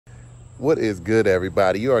What is good,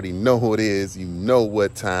 everybody? You already know who it is. You know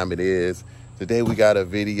what time it is. Today we got a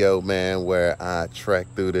video, man, where I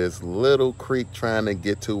trekked through this little creek trying to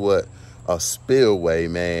get to a spillway,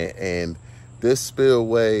 man. And this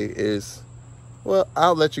spillway is, well,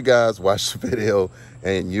 I'll let you guys watch the video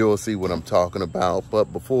and you'll see what I'm talking about. But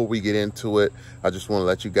before we get into it, I just want to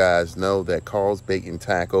let you guys know that Carl's Bait and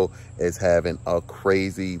Tackle is having a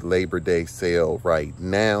crazy Labor Day sale right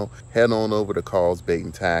now. Head on over to Carl's Bait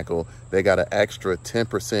and Tackle. They got an extra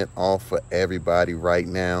 10% off for everybody right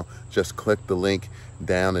now. Just click the link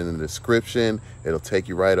down in the description. It'll take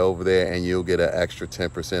you right over there and you'll get an extra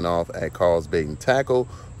 10% off at Carl's Bait and Tackle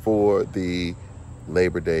for the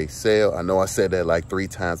Labor Day sale. I know I said that like 3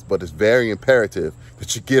 times, but it's very imperative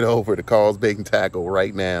that you get over to Carl's Bait and Tackle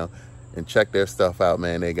right now and check their stuff out,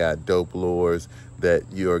 man. They got dope lures that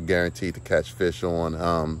you're guaranteed to catch fish on.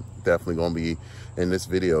 Definitely gonna be in this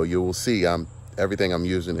video. You will see everything I'm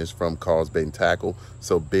using is from Carl's Bait and Tackle.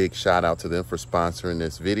 So big shout out to them for sponsoring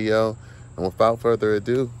this video. And without further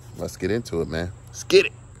ado, let's get into it, man. Let's get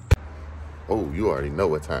it. Oh, you already know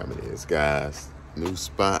what time it is, guys. New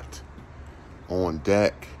spot on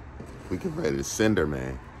deck. We get ready to send her,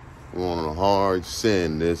 man. We're on a hard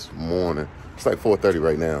send this morning. It's like 4:30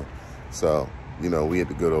 right now. So, you know, we had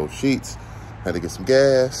the good old sheets. Had to get some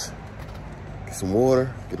gas, get some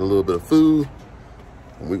water, get a little bit of food.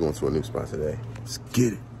 And we're going to a new spot today. Let's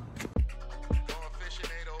get it.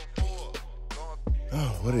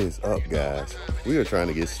 Oh, what is up, guys? We are trying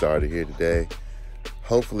to get started here today.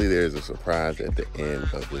 Hopefully there's a surprise at the end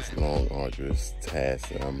of this long, arduous task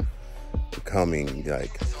that I'm becoming.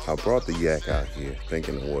 Like, I brought the yak out here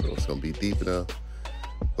thinking the water was gonna be deep enough,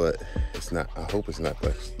 but it's not. I hope it's not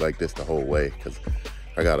like this the whole way, because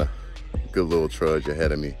I got a good little trudge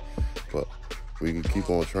ahead of me. But we can keep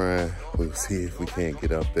on trying. We'll see if we can't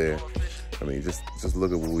get up there. I mean, just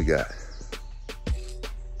look at what we got.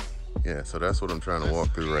 Yeah, so that's what I'm trying to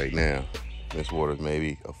walk through right now. This water's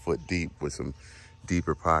maybe a foot deep with some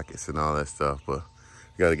deeper pockets and all that stuff, but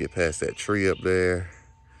we got to get past that tree up there.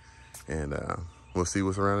 And we'll see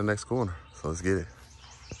what's around the next corner. So let's get it.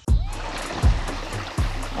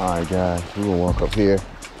 All right, guys, we're gonna walk up here.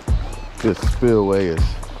 This spillway is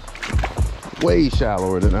way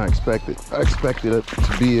shallower than I expected. I expected it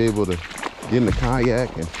to be able to get in the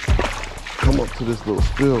kayak and come up to this little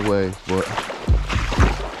spillway, but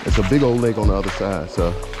it's a big old lake on the other side.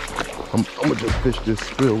 So I'm gonna just fish this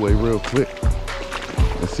spillway real quick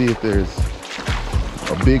and see if there's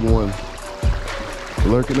a big one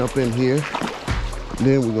lurking up in here. And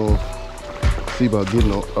then we're gonna see about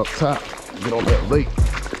getting up top, get on that lake.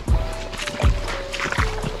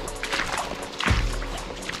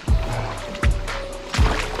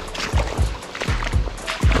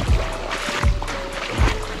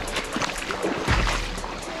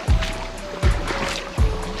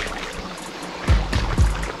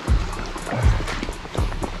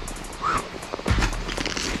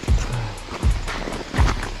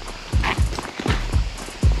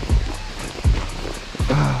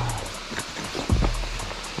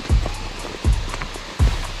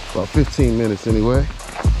 About 15 minutes anyway.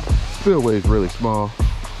 Spillway is really small.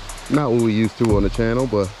 Not what we used to on the channel,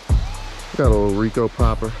 but got a little Rico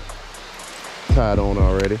popper tied on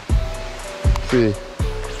already. See.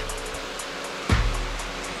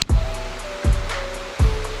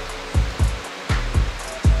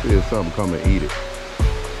 See if something come and eat it.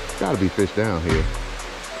 Gotta be fish down here.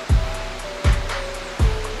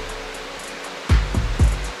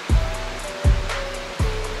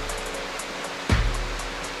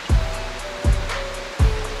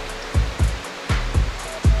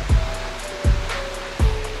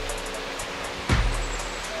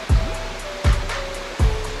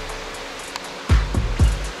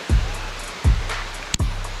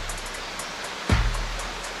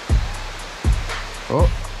 Oh,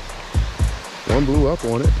 one blew up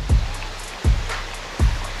on it.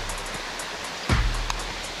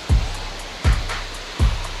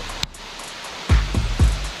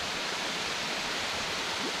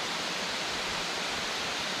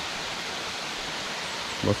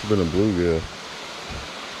 Must have been a bluegill.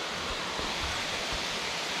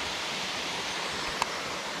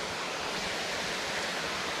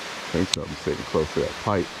 I think something's sitting close to that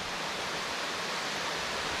pipe.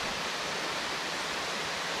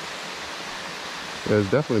 There's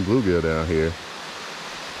definitely bluegill down here.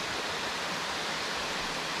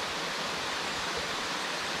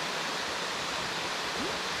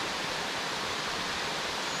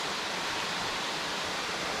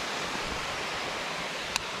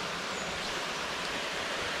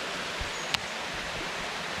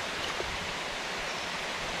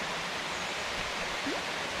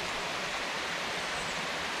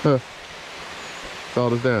 Huh. That's all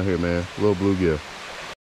that's down here, man. Little bluegill.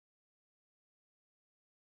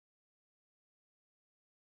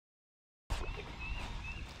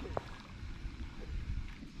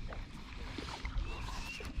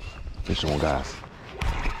 Fish on, guys.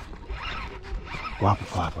 Whopper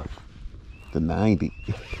flopper. The 90.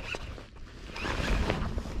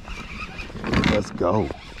 Let's go.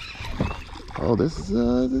 Oh, this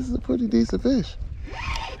is a pretty decent fish.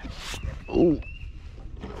 Oh.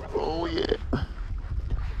 Oh yeah.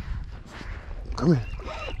 Come here.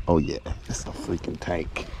 Oh yeah. It's a freaking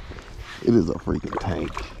tank. It is a freaking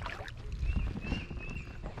tank.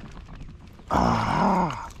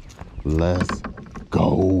 Ah. Let's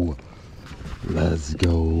go. Let's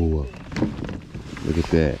go. Look at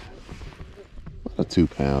that. What a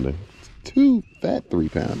 2-pounder. Two fat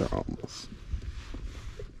 3-pounder almost.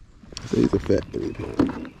 Say he's a fat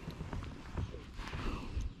 3-pounder.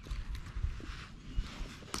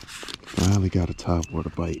 Finally got a top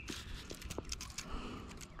water bite.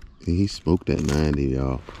 And he smoked that 90,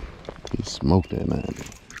 y'all. He smoked that 90.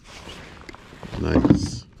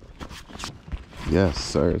 Nice. Yes,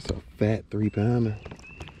 sir. It's a fat 3-pounder.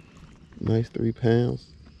 Nice 3 pounds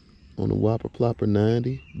on the Whopper Plopper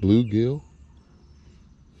 90 bluegill.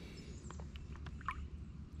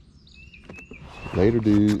 Later,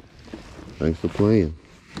 dude. Thanks for playing.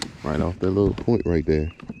 Right off that little point right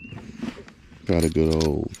there. Got a good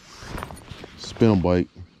old spinner bite.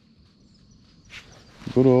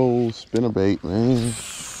 Good old spinner bait, man.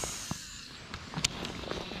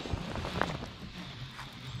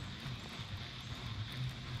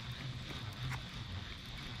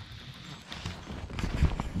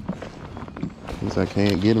 Since I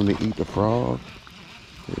can't get him to eat the frog,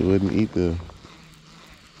 he wouldn't eat the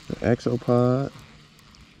exopod.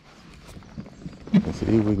 Let's see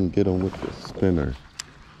if we can get him with the spinner.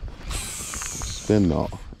 Spin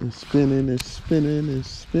off. It's spinning, it's spinning, it's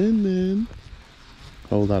spinning.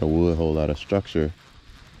 Whole lot of wood, whole lot of structure.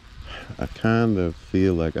 I kind of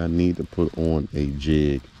feel like I need to put on a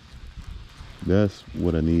jig. That's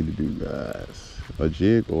what I need to do, guys. A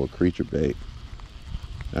jig or a creature bait.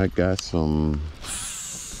 I got some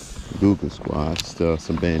Google Squad stuff,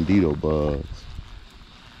 some bandito bugs.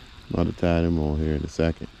 I'm about to tie them on here in a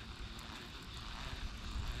second.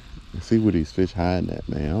 Let's see where these fish hiding at,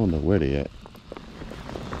 man. I don't know where they at.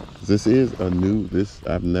 This is a new,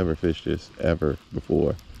 I've never fished this ever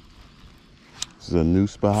before. This is a new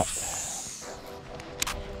spot.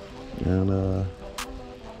 And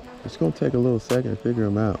it's gonna take a little second to figure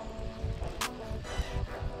them out.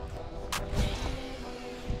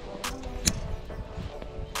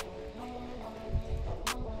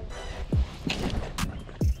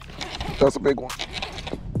 That's a big one.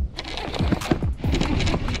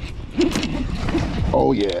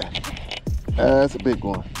 Oh yeah, that's a big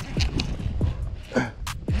one.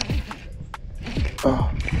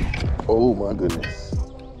 Oh my goodness.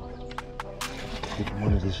 Take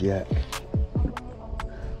one of this yak.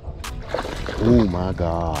 Oh my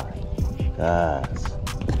God, guys.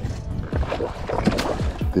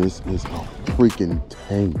 This is a freaking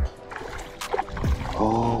tank.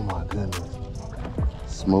 Oh my goodness.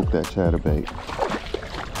 Smoke that chatterbait.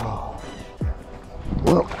 Oh.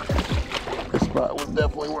 Well, this spot was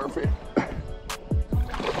definitely worth it.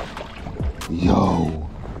 Yo.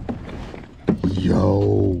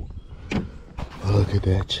 Yo. Look at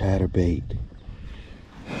that chatterbait.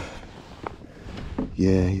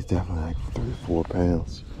 Yeah, he's definitely like 3 or 4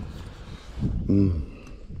 pounds.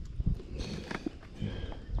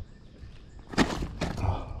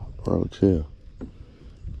 Oh, bro, chill.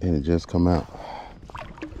 And it just come out.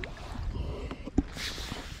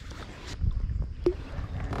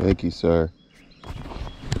 Thank you, sir.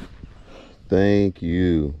 Thank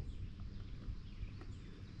you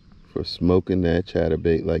for smoking that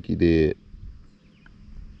chatterbait like you did.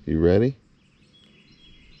 You ready?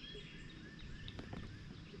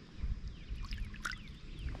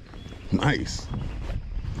 Nice.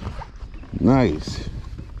 Nice.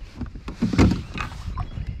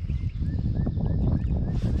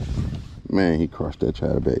 Man, he crushed that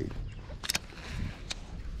chatterbait.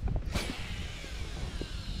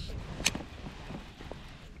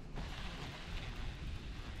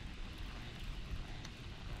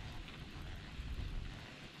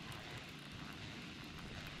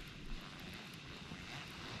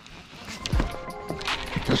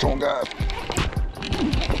 Fish on, guys.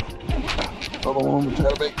 Another one with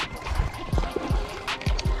chatterbait.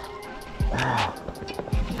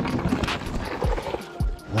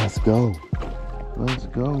 Let's go. Let's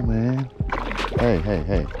go, man. Hey,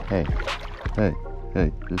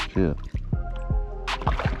 just chill.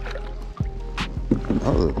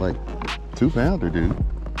 Oh, like 2-pounder, dude.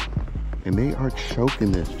 And they are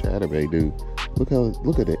choking this chatterbait, dude. Look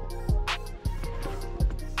at it.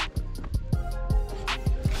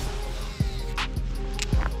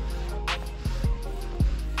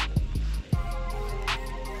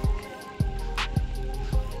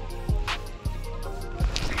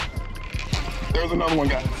 There's another one,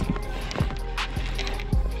 guys.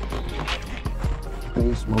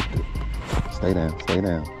 They smoked it. Stay down, stay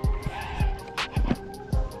down.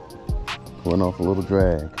 Pulling off a little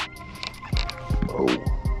drag. Oh.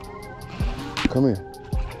 Come here.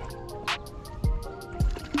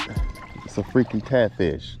 It's a freaking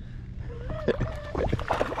catfish.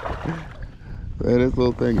 Man, this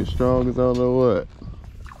little thing is strong as I don't know what.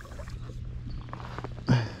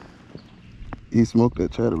 He smoked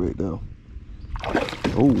that chatterbait though.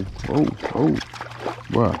 Oh.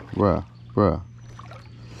 Bruh.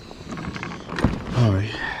 All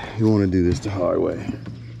right, you want to do this the hard way.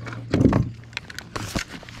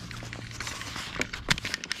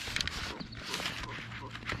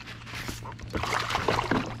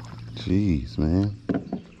 Jeez, man.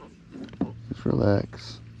 Just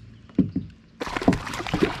relax. I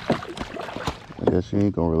guess you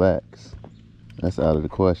ain't gonna relax. That's out of the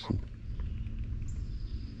question.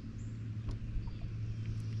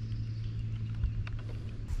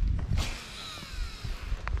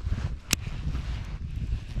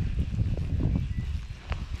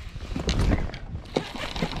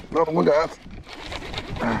 Another one, guys.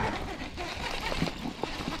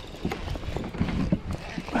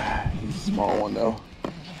 He's a small one though.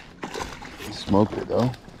 He smoked it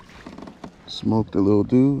though. Smoked the little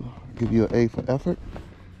dude. Give you an A for effort.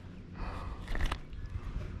 There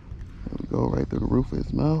we go, right through the roof of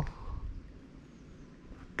his mouth.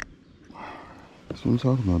 That's what I'm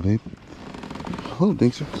talking about, babe. Oh,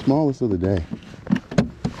 thanks. Smallest of the day.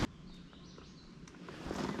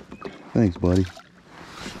 Thanks, buddy.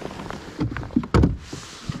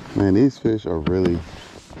 Man, these fish are really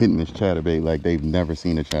hitting this chatterbait like they've never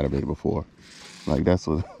seen a chatterbait before. Like that's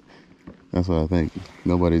what I think.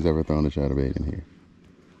 Nobody's ever thrown a chatterbait in here.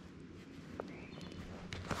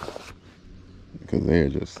 Because they're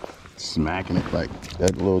just smacking it like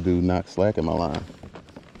that little dude not slacking my line.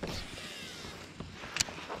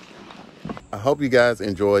 I hope you guys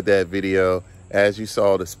enjoyed that video. As you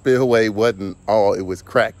saw, the spillway wasn't all it was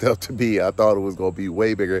cracked up to be. I thought it was going to be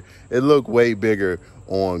way bigger. It looked way bigger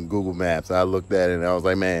on Google Maps. I looked at it and I was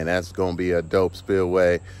like, man, that's going to be a dope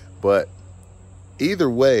spillway. But either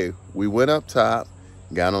way, we went up top,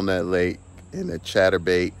 got on that lake, and the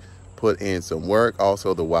chatterbait put in some work.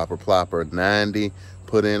 Also, the Whopper Plopper 90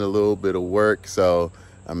 put in a little bit of work. So,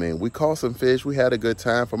 I mean, we caught some fish. We had a good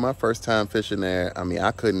time. For my first time fishing there, I mean,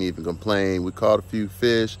 I couldn't even complain. We caught a few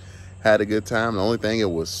fish. Had a good time. The only thing, it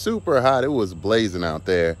was super hot. It was blazing out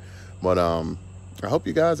there. But I hope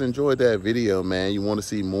you guys enjoyed that video, man. You want to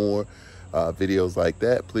see more videos like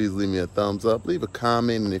that, please leave me a thumbs up, leave a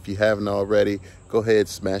comment, and if you haven't already, go ahead,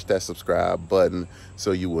 smash that subscribe button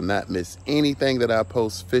so you will not miss anything that I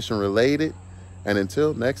post fishing related. And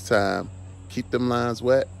until next time, keep them lines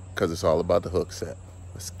wet, because it's all about the hook set.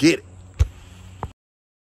 Let's get it.